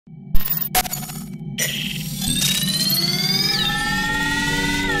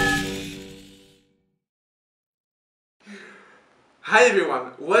Hi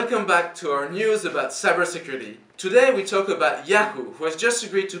everyone, welcome back to our news about cybersecurity. Today we talk about Yahoo, who has just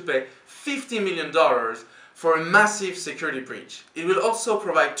agreed to pay $50 million for a massive security breach. It will also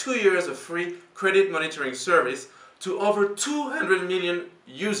provide 2 years of free credit monitoring service to over 200 million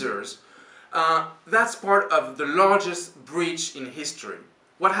users. That's part of the largest breach in history.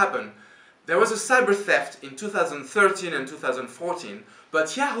 What happened? There was a cyber theft in 2013 and 2014,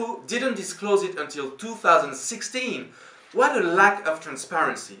 but Yahoo didn't disclose it until 2016. What a lack of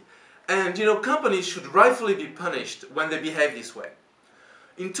transparency. And companies should rightfully be punished when they behave this way.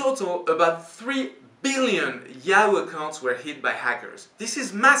 In total, about 3 billion Yahoo accounts were hit by hackers. This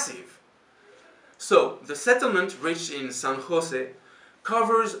is massive. So, the settlement reached in San Jose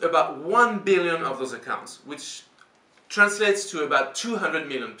covers about 1 billion of those accounts, which translates to about 200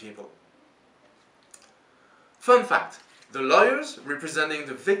 million people. Fun fact, the lawyers representing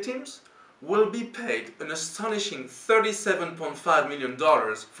the victims will be paid an astonishing $37.5 million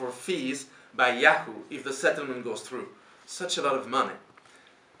for fees by Yahoo if the settlement goes through. Such a lot of money.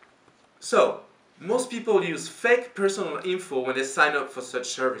 So, most people use fake personal info when they sign up for such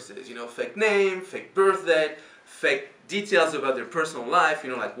services. Fake name, fake birth date, fake details about their personal life,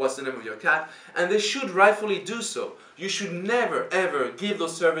 like what's the name of your cat, and they should rightfully do so. You should never ever give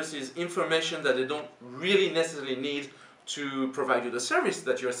those services information that they don't really necessarily need to provide you the service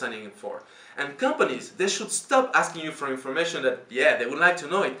that you're signing up for. And companies, they should stop asking you for information that, yeah, they would like to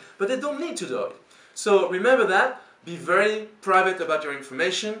know it, but they don't need to know it. So remember that, be very private about your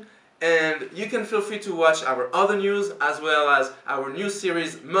information, and you can feel free to watch our other news as well as our new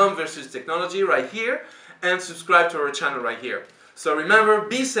series Mom vs. Technology right here, and subscribe to our channel right here. So remember,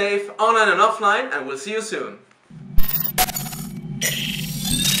 be safe online and offline, and we'll see you soon.